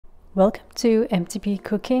Welcome to MTB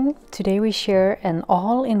Cooking. Today we share an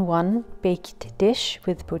all-in-one baked dish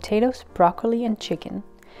with potatoes, broccoli and chicken.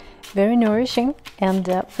 Very nourishing,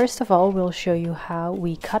 and first of all we'll show you how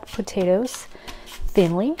we cut potatoes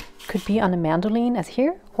thinly. Could be on a mandolin as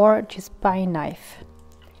here, or just by a knife.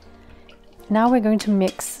 Now we're going to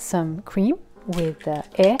mix some cream with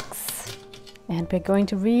eggs, and we're going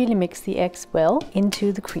to really mix the eggs well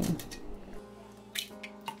into the cream.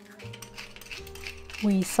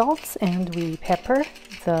 We salt and we pepper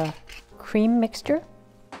the cream mixture.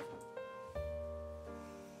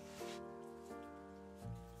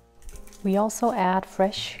 We also add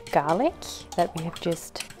fresh garlic that we have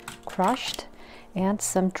just crushed and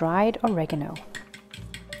some dried oregano.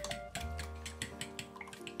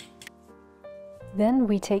 Then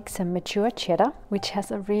we take some mature cheddar, which has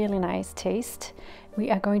a really nice taste. We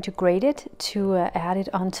are going to grate it to add it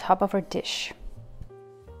on top of our dish.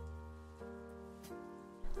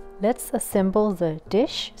 Let's assemble the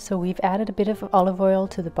dish. So we've added a bit of olive oil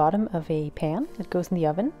to the bottom of a pan that goes in the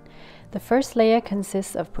oven. The first layer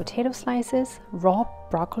consists of potato slices, raw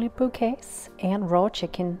broccoli bouquets, and raw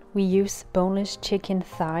chicken. We use boneless chicken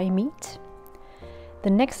thigh meat.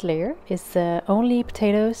 The next layer is only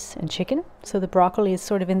potatoes and chicken, so the broccoli is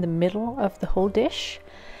sort of in the middle of the whole dish.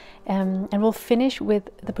 And we'll finish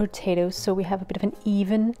with the potatoes so we have a bit of an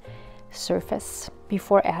even surface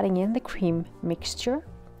before adding in the cream mixture,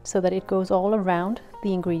 so that it goes all around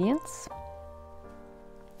the ingredients.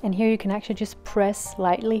 And here you can actually just press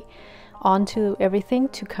lightly onto everything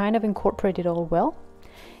to kind of incorporate it all well,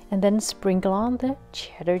 and then sprinkle on the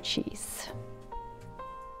cheddar cheese.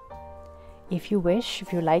 If you wish,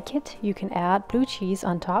 if you like it, you can add blue cheese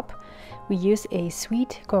on top. We use a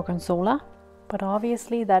sweet gorgonzola, but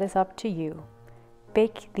obviously that is up to you.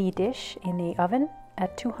 Bake the dish in the oven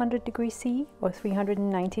at 200 degrees C or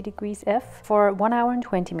 390 degrees F for 1 hour and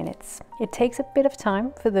 20 minutes. It takes a bit of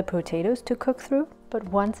time for the potatoes to cook through, but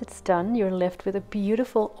once it's done, you're left with a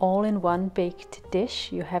beautiful all-in-one baked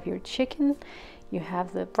dish. You have your chicken, you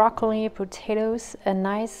have the broccoli, potatoes, a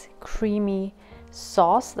nice creamy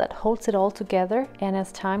sauce that holds it all together, and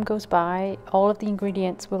as time goes by, all of the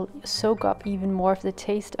ingredients will soak up even more of the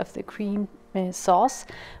taste of the cream sauce,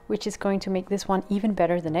 which is going to make this one even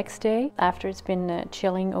better the next day after it's been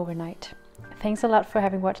chilling overnight. Thanks a lot for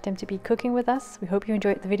having watched MTB Cooking with us. We hope you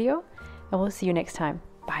enjoyed the video, and we'll see you next time.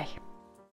 Bye.